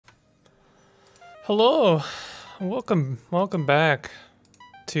Hello, welcome back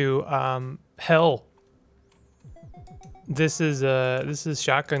to Hell. This is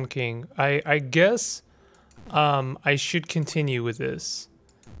Shotgun King. I guess I should continue with this.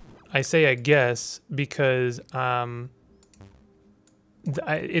 I say I guess because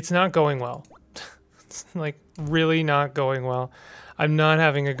it's not going well. It's like really not going well. I'm not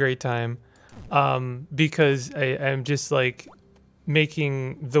having a great time because I'm just like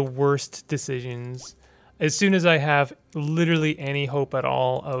making the worst decisions. As soon as I have literally any hope at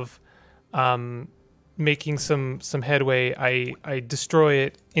all of making some headway, I destroy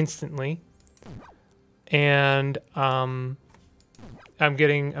it instantly, and I'm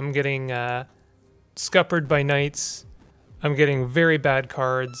getting scuppered by knights. I'm getting very bad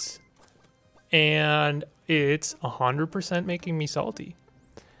cards, and it's 100% making me salty.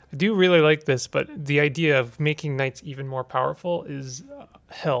 I do really like this, but the idea of making knights even more powerful is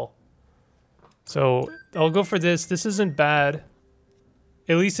hell. So I'll go for this. This isn't bad.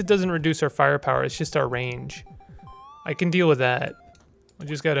 At least it doesn't reduce our firepower. It's just our range. I can deal with that. I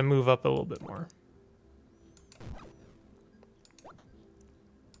just got to move up a little bit more.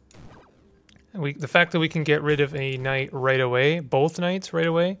 And the fact that we can get rid of a knight right away, both knights right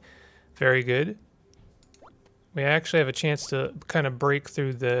away, very good. We actually have a chance to kind of break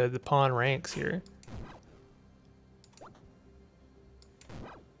through the pawn ranks here.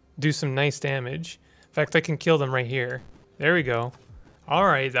 Do some nice damage. In fact, I can kill them right here. There we go. All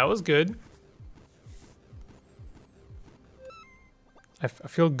right, that was good. I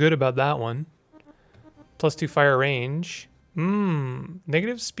feel good about that one. +2 fire range.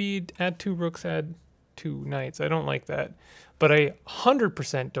 Negative speed, add 2 rooks, add 2 knights. I don't like that. But I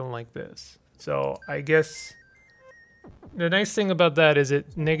 100% don't like this. So I guess the nice thing about that is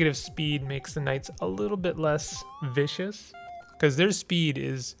it negative speed makes the knights a little bit less vicious because their speed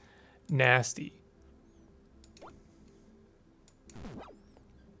is nasty.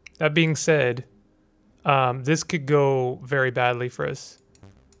 That being said, this could go very badly for us.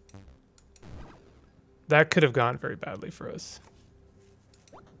 That could have gone very badly for us.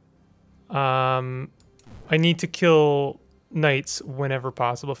 I need to kill knights whenever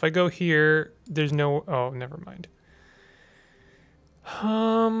possible. If I go here, there's no... Oh, never mind.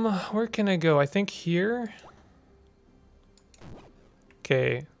 Where can I go? I think here.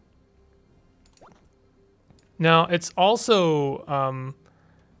 Okay. Now, it's also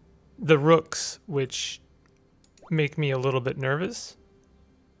the rooks which make me a little bit nervous,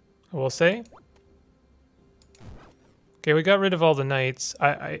 I will say. Okay, we got rid of all the knights.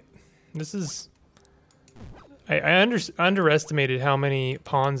 This is... I underestimated how many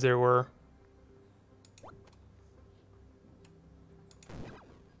pawns there were.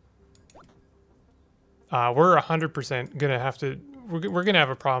 We're 100% gonna have to... We're gonna have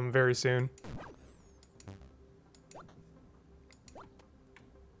a problem very soon.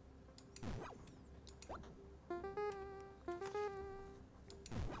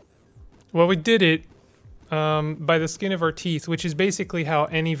 Well, we did it by the skin of our teeth, which is basically how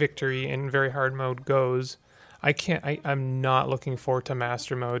any victory in very hard mode goes. I'm not looking forward to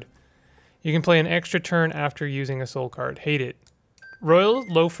master mode. You can play an extra turn after using a soul card. Hate it. Royal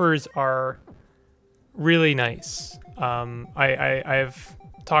loafers are really nice. I've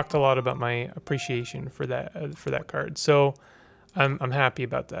talked a lot about my appreciation for that card, so I'm happy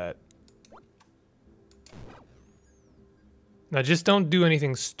about that. Now just don't do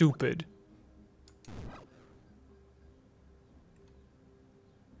anything stupid.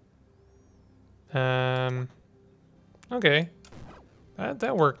 Okay.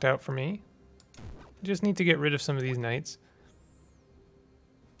 That worked out for me. Just need to get rid of some of these knights.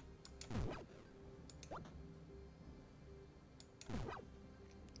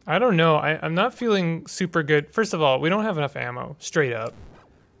 I don't know. I'm not feeling super good. First of all, we don't have enough ammo. Straight up.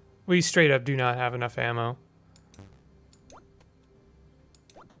 We straight up do not have enough ammo.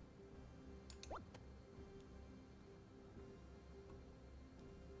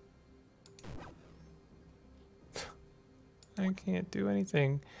 I can't do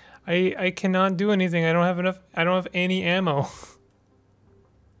anything. I cannot do anything. I don't have enough. I don't have any ammo.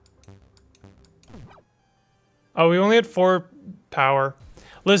 Oh, we only had 4 power.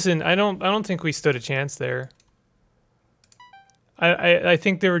 Listen, I don't think we stood a chance there. I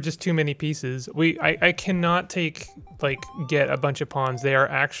think there were just too many pieces. I cannot get a bunch of pawns. They are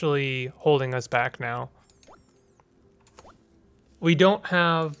actually holding us back now. We don't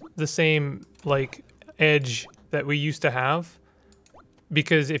have the same edge that we used to have,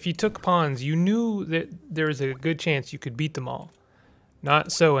 because if you took pawns, you knew that there was a good chance you could beat them all.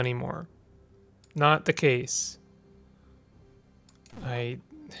 Not so anymore. Not the case.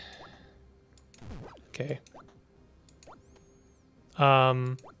 okay.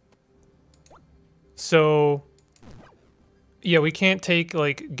 So yeah, we can't take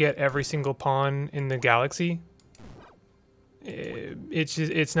like get every single pawn in the galaxy.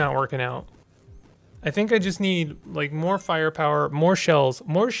 It's not working out. I think I just need like more firepower, more shells.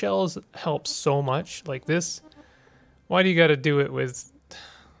 More shells helps so much. Like this. Why do you got to do it with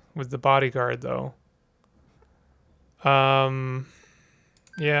the bodyguard though?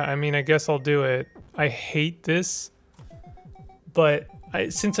 Yeah, I mean, I guess I'll do it. I hate this, but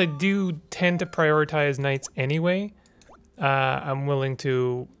since I do tend to prioritize knights anyway, I'm willing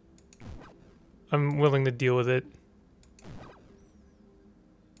to deal with it.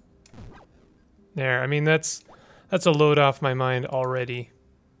 There, I mean, that's a load off my mind already.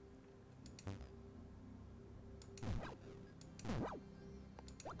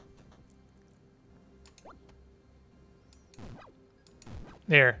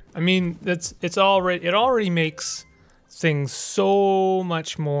 There. I mean, it already makes things so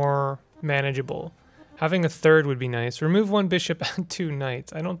much more manageable. Having a third would be nice. Remove one bishop and 2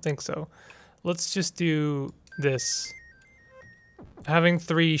 knights. I don't think so. Let's just do this. Having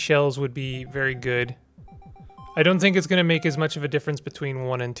 3 shells would be very good. I don't think it's going to make as much of a difference between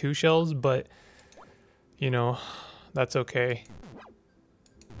 1 and 2 shells, but you know, that's okay.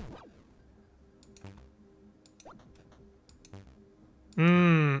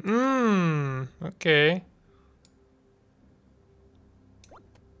 Okay.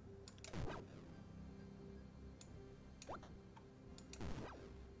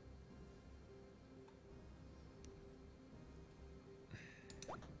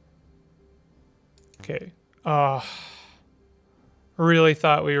 Okay. Really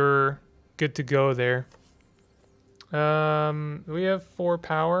thought we were good to go there. We have 4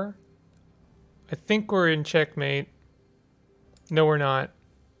 power. I think we're in checkmate. No, we're not.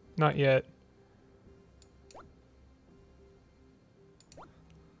 Not yet.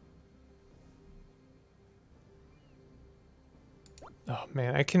 Oh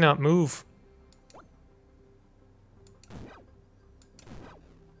man, I cannot move.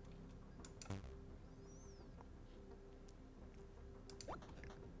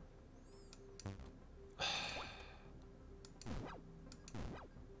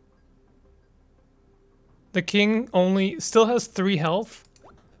 The king only still has 3 health.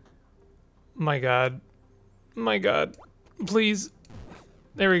 My god. My god. Please.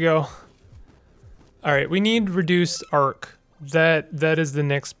 There we go. Alright, we need reduced arc. That is the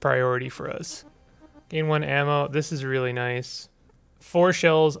next priority for us. Gain 1 ammo. This is really nice. 4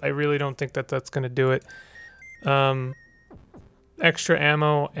 shells. I really don't think that that's going to do it. Extra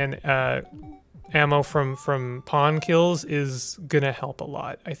ammo and ammo from pawn kills is going to help a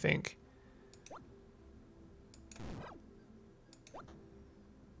lot, I think.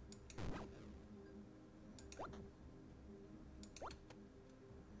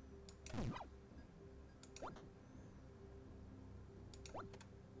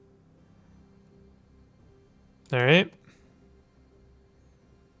 All right.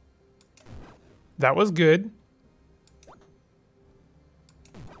 That was good.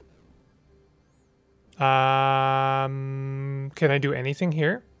 Can I do anything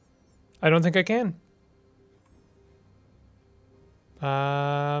here? I don't think I can.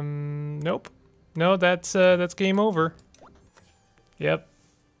 Nope. No, that's game over. Yep.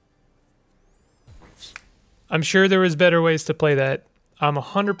 I'm sure there was better ways to play that. I'm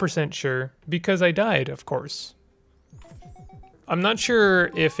 100% sure because I died, of course. I'm not sure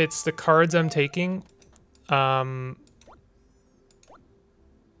if it's the cards I'm taking,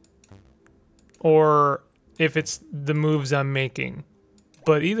 or if it's the moves I'm making.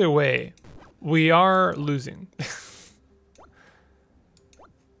 But either way, we are losing.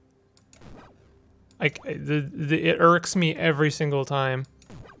 It irks me every single time.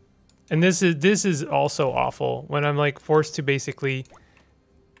 And this is also awful when I'm like forced to basically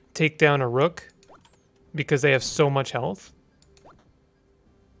take down a rook because they have so much health.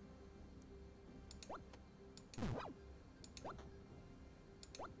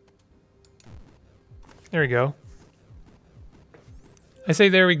 There we go. I say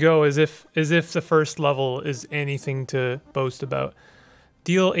there we go as if the first level is anything to boast about.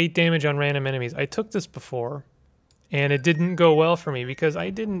 Deal 8 damage on random enemies. I took this before, and it didn't go well for me because I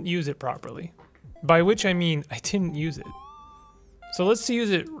didn't use it properly. By which I mean I didn't use it. So let's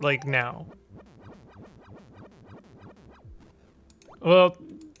use it like now. Well,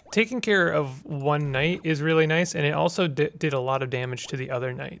 taking care of one knight is really nice, and it also did a lot of damage to the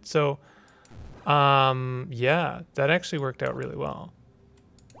other knight. So, yeah, that actually worked out really well.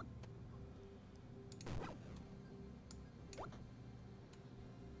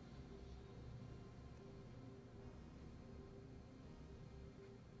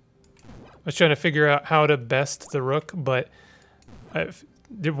 was trying to figure out how to best the rook, but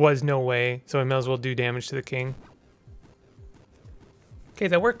there was no way, so I might as well do damage to the king. Okay,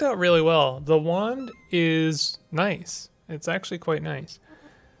 that worked out really well. The wand is nice. It's actually quite nice.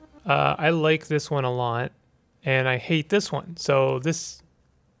 I like this one a lot, and I hate this one. So this,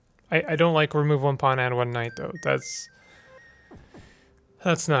 I don't like remove one pawn, add one knight though.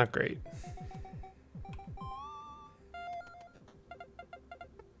 That's not great.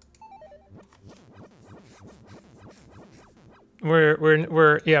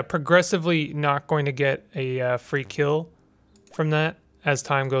 We're yeah, progressively not going to get a free kill from that as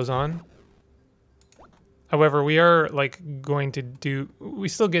time goes on. However, we are like going to do, we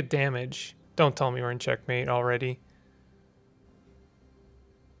still get damage. Don't tell me we're in checkmate already.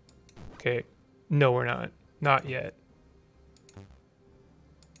 Okay, no we're not. Not yet.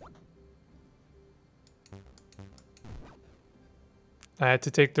 I had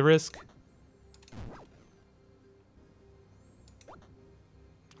to take the risk.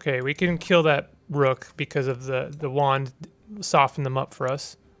 Okay, we can kill that rook because of the wand softened them up for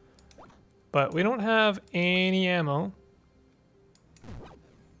us. But we don't have any ammo.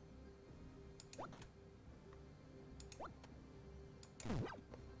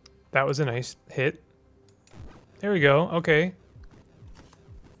 That was a nice hit. There we go, okay.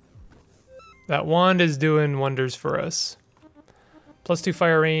 That wand is doing wonders for us. +2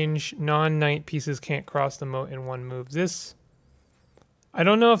 fire range, non-knight pieces can't cross the moat in one move. This, I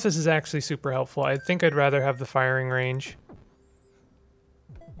don't know if this is actually super helpful. I think I'd rather have the firing range.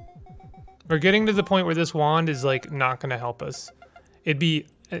 We're getting to the point where this wand is like not going to help us.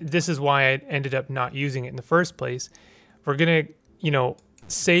 This is why I ended up not using it in the first place. We're going to, you know,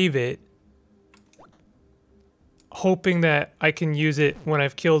 save it, hoping that I can use it when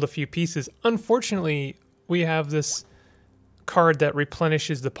I've killed a few pieces. Unfortunately, we have this card that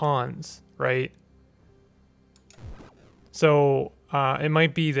replenishes the pawns, right? So it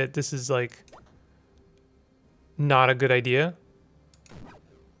might be that this is like not a good idea.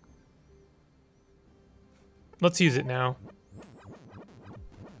 Let's use it now.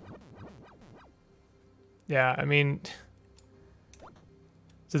 Yeah, I mean,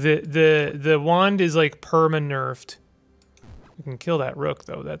 so the wand is like perma nerfed. We can kill that rook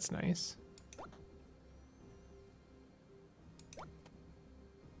though. That's nice.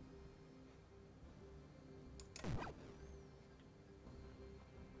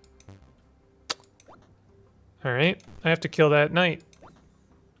 All right, I have to kill that knight.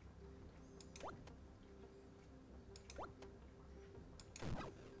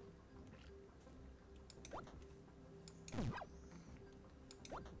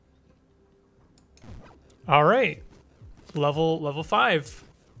 All right, level 5.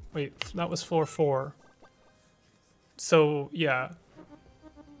 Wait, that was floor 4. So yeah,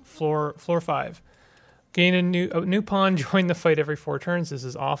 floor 5. Gain a new pawn. Join the fight every 4 turns. This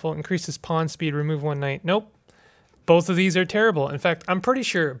is awful. Increases pawn speed. Remove one knight. Nope. Both of these are terrible. In fact, I'm pretty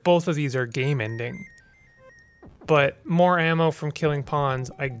sure both of these are game ending. But more ammo from killing pawns,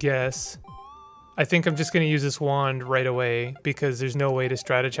 I guess. I think I'm just going to use this wand right away because there's no way to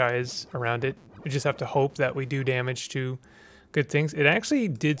strategize around it. We just have to hope that we do damage to good things. It actually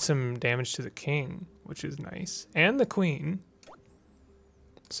did some damage to the king, which is nice. And the queen.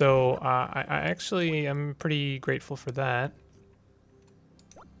 So I actually am pretty grateful for that.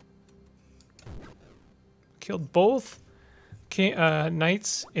 Killed both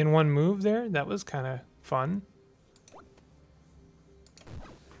knights in one move there. That was kind of fun.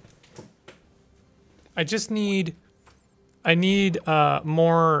 I need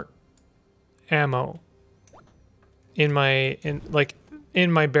more ammo in my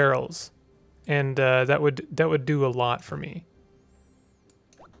barrels, and that would do a lot for me.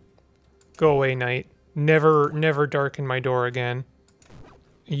 Go away, knight. Never darken my door again.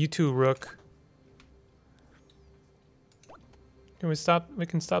 You too, rook. Can we stop? We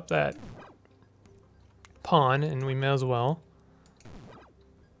can stop that pawn, and we may as well.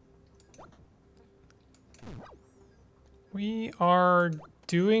 We are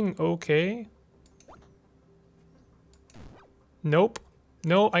doing okay. Nope.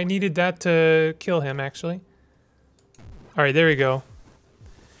 No, I needed that to kill him, actually. All right, there we go.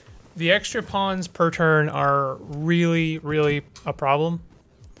 The extra pawns per turn are really, really a problem.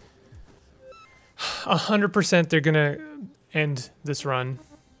 100% they're gonna end this run.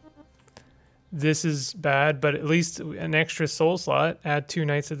 This is bad, but at least an extra soul slot. Add 2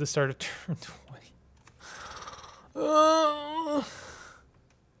 knights at the start of turn 20.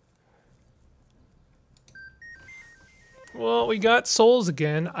 Well, we got souls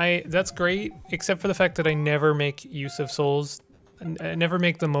again. That's great, except for the fact that I never make use of souls. never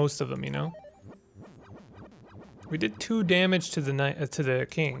make the most of them, you know? We did 2 damage to the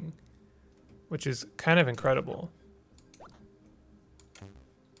king, which is kind of incredible.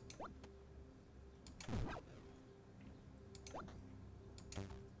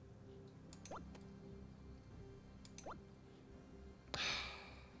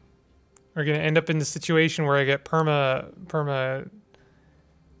 We're gonna end up in the situation where I get perma.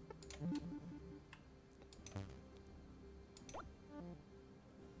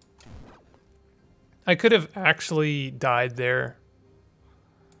 I could have actually died there.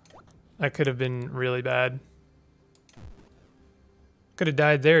 I could have been really bad. Could have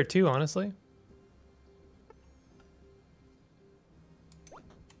died there too, honestly.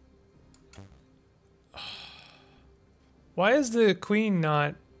 Why is the queen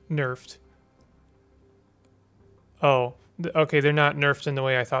not nerfed? Oh, okay, they're not nerfed in the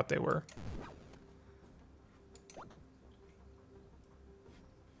way I thought they were.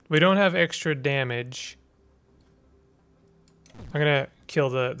 We don't have extra damage. I'm gonna kill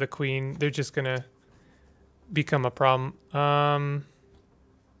the queen. They're just gonna become a problem. And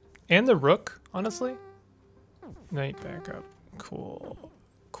the rook, honestly. Knight back up. Cool.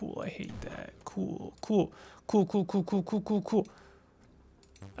 Cool, I hate that. Cool, cool. Cool, cool, cool, cool, cool, cool, cool.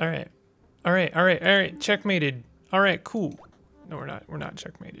 Alright. Alright, alright, alright. Checkmated. Alright, cool. No, we're not. We're not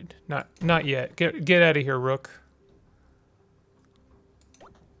checkmated. Not yet. Get out of here, rook.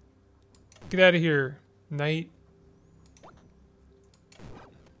 Get out of here, knight.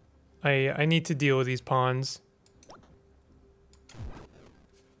 I need to deal with these pawns.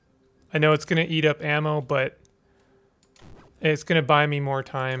 I know it's gonna eat up ammo, but it's gonna buy me more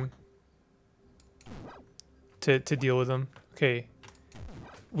time to deal with them. Okay.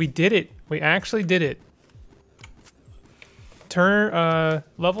 We did it. We actually did it. Turn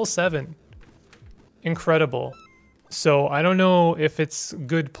level 7. Incredible. So I don't know if it's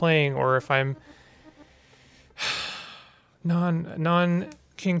good playing or if I'm non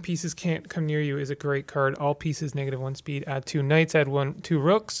king pieces can't come near you is a great card. All pieces -1 speed. Add 2 knights. Add 2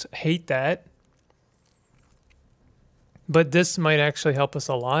 rooks. Hate that. But this might actually help us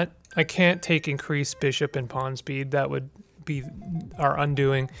a lot. I can't take increased bishop and pawn speed. That would be our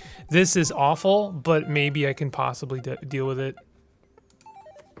undoing. This is awful, but maybe I can possibly deal with it.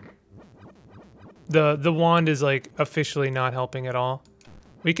 The wand is like officially not helping at all.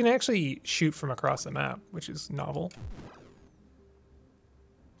 We can actually shoot from across the map, which is novel.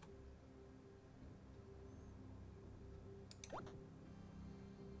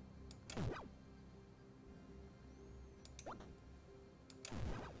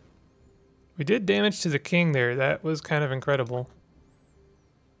 We did damage to the king there. That was kind of incredible.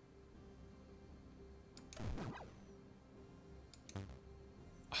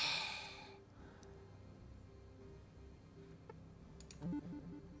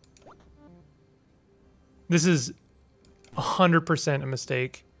 This is 100% a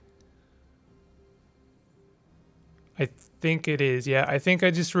mistake. I think it is. Yeah, I think I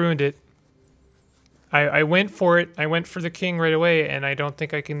just ruined it. I went for it. I went for the king right away, and I don't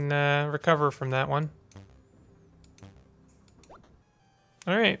think I can recover from that one.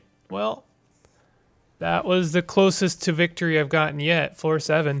 All right. Well, that was the closest to victory I've gotten yet. Floor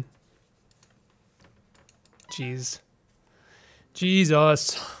 7. Jeez.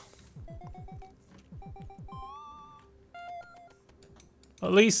 Jesus.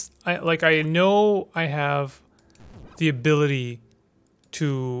 At least, I know I have the ability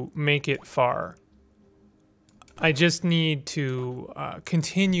to make it far. I just need to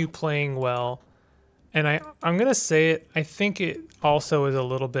continue playing well. And I'm going to say it, I think it also is a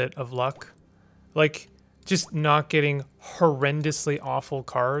little bit of luck. Like, just not getting horrendously awful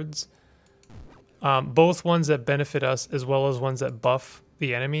cards. Both ones that benefit us as well as ones that buff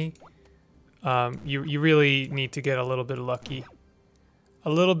the enemy. You really need to get a little bit lucky. A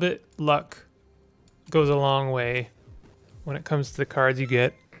little bit luck goes a long way when it comes to the cards you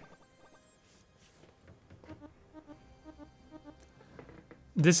get.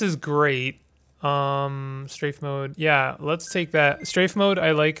 This is great. Strafe mode. Yeah, let's take that. Strafe mode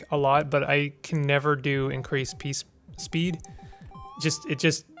I like a lot, but I can never do increased piece speed. It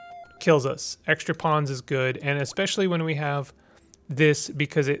just kills us. Extra pawns is good, and especially when we have this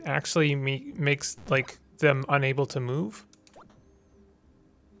because it actually makes like them unable to move.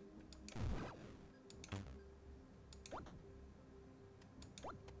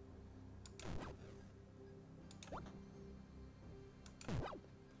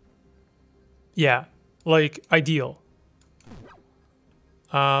 Yeah, like ideal.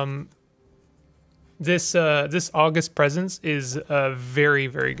 This August Presence is a very,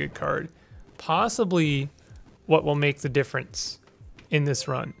 very good card. Possibly what will make the difference in this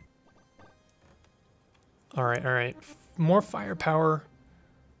run. All right, all right. More firepower.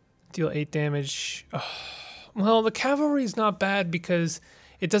 Deal 8 damage. Oh, well, the cavalry is not bad because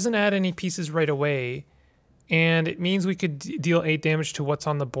it doesn't add any pieces right away. And it means we could deal 8 damage to what's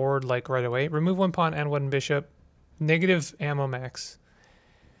on the board like right away. Remove 1 pawn and 1 bishop. Negative ammo max.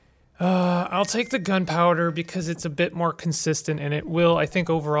 I'll take the gunpowder because it's a bit more consistent and it will, I think,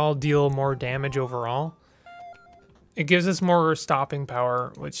 overall deal more damage overall. It gives us more stopping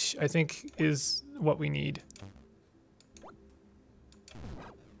power, which I think is what we need.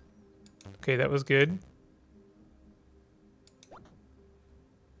 Okay, that was good.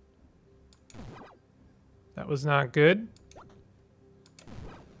 That was not good.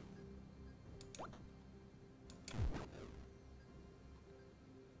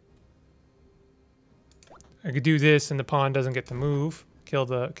 I could do this and the pawn doesn't get to move. Kill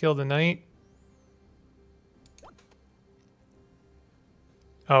the knight.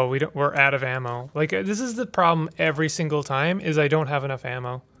 Oh, we're out of ammo. Like, this is the problem every single time, is I don't have enough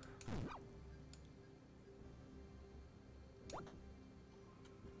ammo.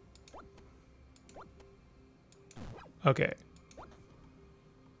 Okay.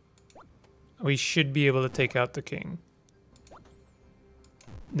 We should be able to take out the king.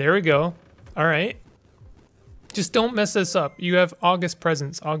 There we go. All right. Just don't mess this up. You have August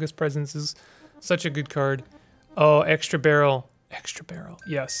Presence. August Presence is such a good card. Oh, extra barrel. Extra barrel.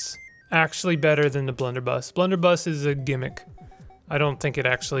 Yes. Actually better than the blunderbuss. Blunderbuss is a gimmick. I don't think it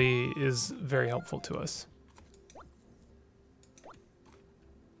actually is very helpful to us.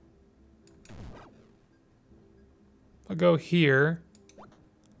 I'll go here.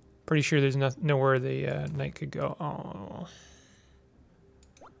 Pretty sure there's nowhere the knight could go. Oh.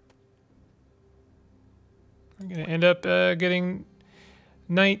 I'm gonna end up getting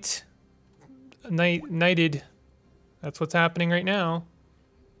knighted. That's what's happening right now.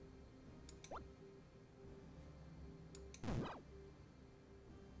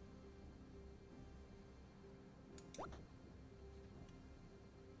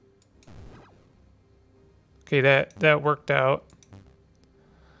 Okay, that worked out.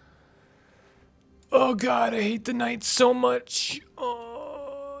 Oh god, I hate the knights so much. Oh,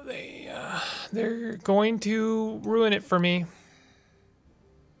 they're going to ruin it for me.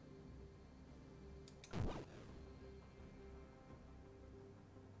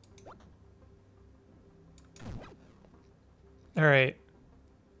 All right.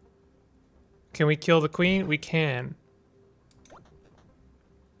 Can we kill the queen? We can.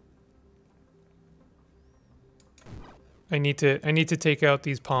 I need to take out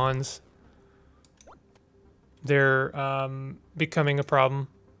these pawns. They're becoming a problem.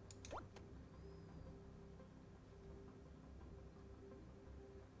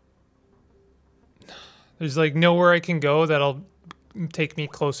 There's like nowhere I can go that'll take me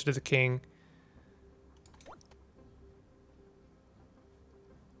closer to the king.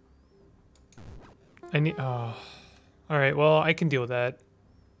 I need. Oh, all right. Well, I can deal with that.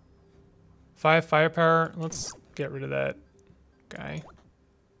 5 firepower. Let's get rid of that guy.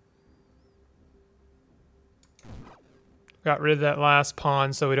 Got rid of that last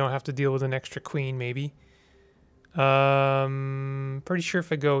pawn, so we don't have to deal with an extra queen. Maybe. Pretty sure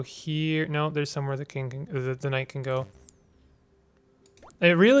if I go here, no, there's somewhere the king can, the knight can go.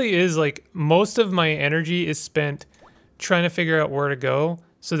 It really is like most of my energy is spent trying to figure out where to go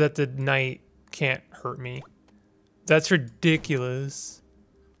so that the knight can't hurt me. That's ridiculous.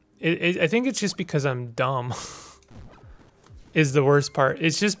 I think it's just because I'm dumb. Is the worst part.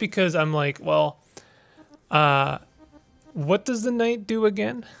 It's just because I'm like, well, what does the knight do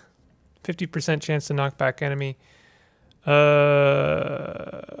again? 50% chance to knock back enemy. Yeah,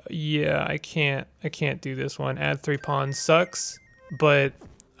 I can't do this one. Add 3 pawns sucks, but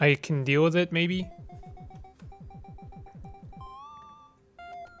I can deal with it maybe.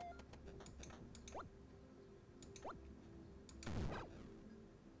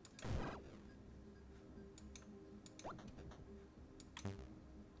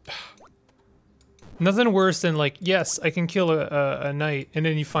 Nothing worse than like, yes, I can kill a knight, and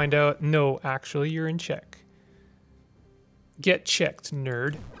then you find out, no, actually, you're in check. Get checked,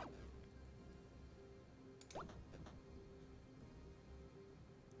 nerd.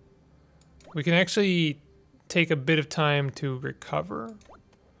 We can actually take a bit of time to recover.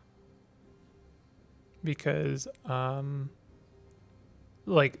 Because,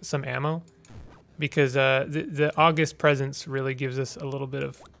 like, some ammo. Because the August Presence really gives us a little bit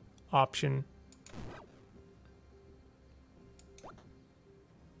of option.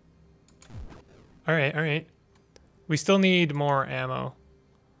 All right, all right. We still need more ammo.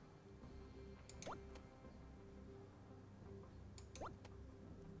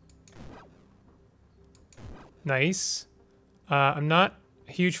 Nice. I'm not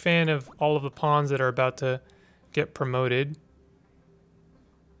a huge fan of all of the pawns that are about to get promoted.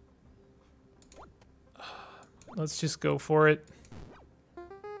 Let's just go for it.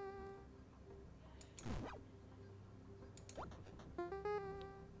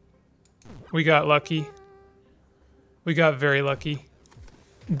 We got lucky. We got very lucky.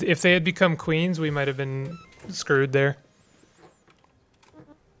 If they had become queens, we might have been screwed there.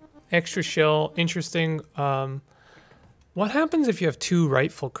 Extra shell, interesting. What happens if you have 2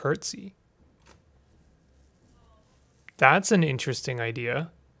 rightful curtsy? That's an interesting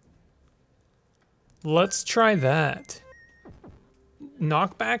idea. Let's try that.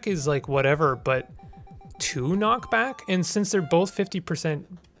 Knockback is like whatever, but 2 knockback? And since they're both 50%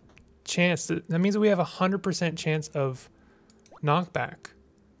 chance, that means we have a 100% chance of knockback.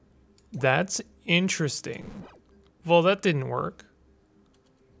 That's interesting. Well, that didn't work.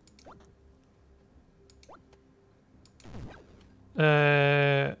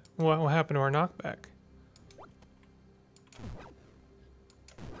 What happened to our knockback?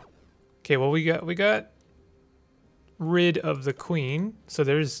 Okay, well we got rid of the queen, so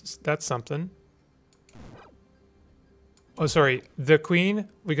that's something. Oh, sorry, the queen.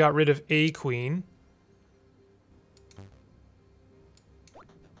 We got rid of a queen.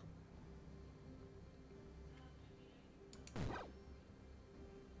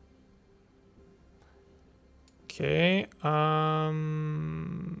 Okay, are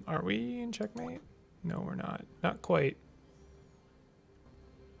we in checkmate? No, we're not. Not quite.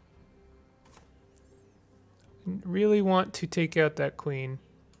 Really want to take out that queen.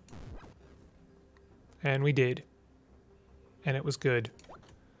 And we did. And it was good.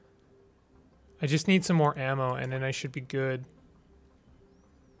 I just need some more ammo and then I should be good.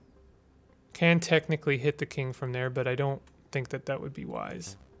 Can technically hit the king from there, but I don't think that that would be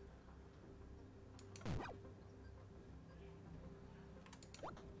wise.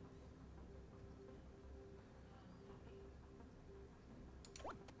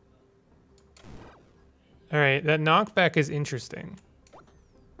 All right, that knockback is interesting.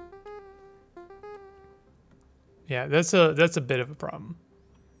 Yeah, that's a bit of a problem.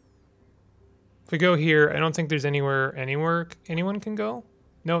 If we go here, I don't think there's anywhere anyone can go.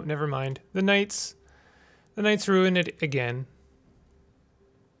 Nope, never mind. The knights ruin it again.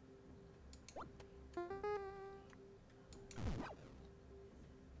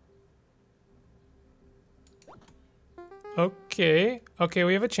 Okay,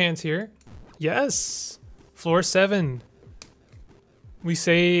 we have a chance here. Yes, floor 7. We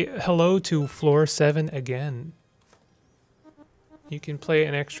say hello to floor 7 again. You can play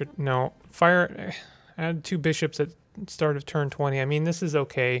an extra, no, fire, add 2 bishops at start of turn 20. I mean, this is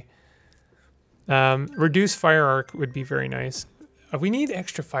okay. Reduce fire arc would be very nice. We need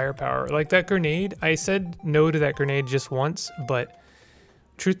extra firepower. Like that grenade, I said no to that grenade just once, but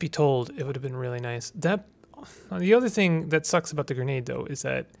truth be told, it would have been really nice. The other thing that sucks about the grenade though is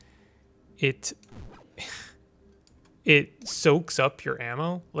that it soaks up your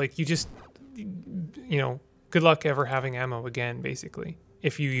ammo. Like you just, you know, good luck ever having ammo again, basically,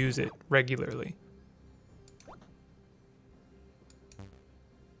 if you use it regularly.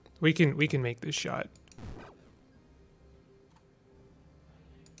 We can make this shot.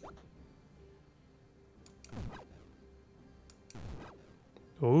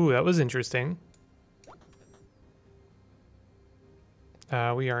 Ooh, that was interesting.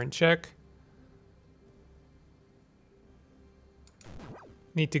 We are in check.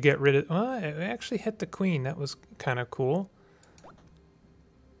 Need to get rid of... Oh, I actually hit the queen. That was kind of cool.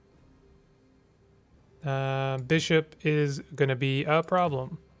 Bishop is going to be a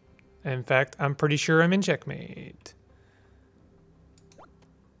problem. In fact, I'm pretty sure I'm in checkmate.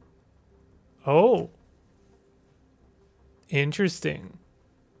 Oh. Interesting.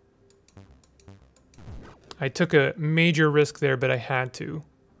 I took a major risk there, but I had to.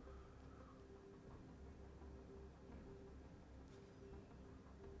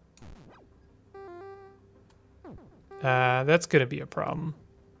 That's going to be a problem.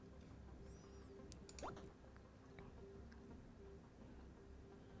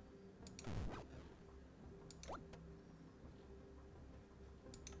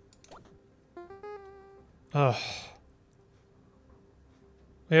 Ugh.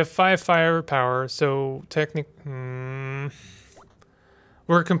 We have 5 firepower, so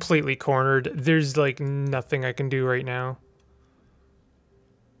we're completely cornered. There's like nothing I can do right now.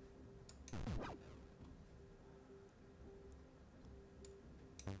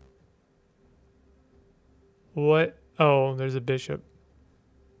 What? Oh, there's a bishop.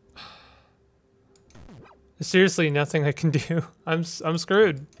 Seriously, nothing I can do. I'm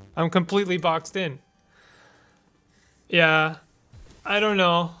screwed. I'm completely boxed in. Yeah, I don't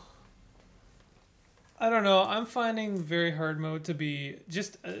know. I don't know. I'm finding very hard mode to be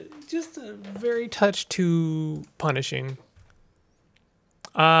just a very touch too punishing.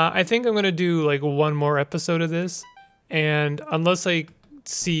 I think I'm gonna do like one more episode of this, and unless I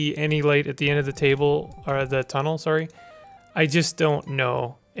see any light at the end of the table or the tunnel, sorry, I just don't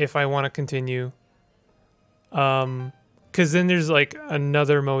know if I want to continue. Because then there's like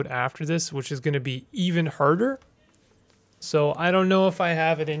another mode after this, which is gonna be even harder. So I don't know if I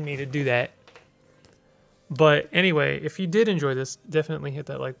have it in me to do that. But anyway, if you did enjoy this, definitely hit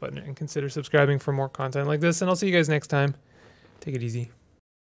that like button and consider subscribing for more content like this. And I'll see you guys next time. Take it easy.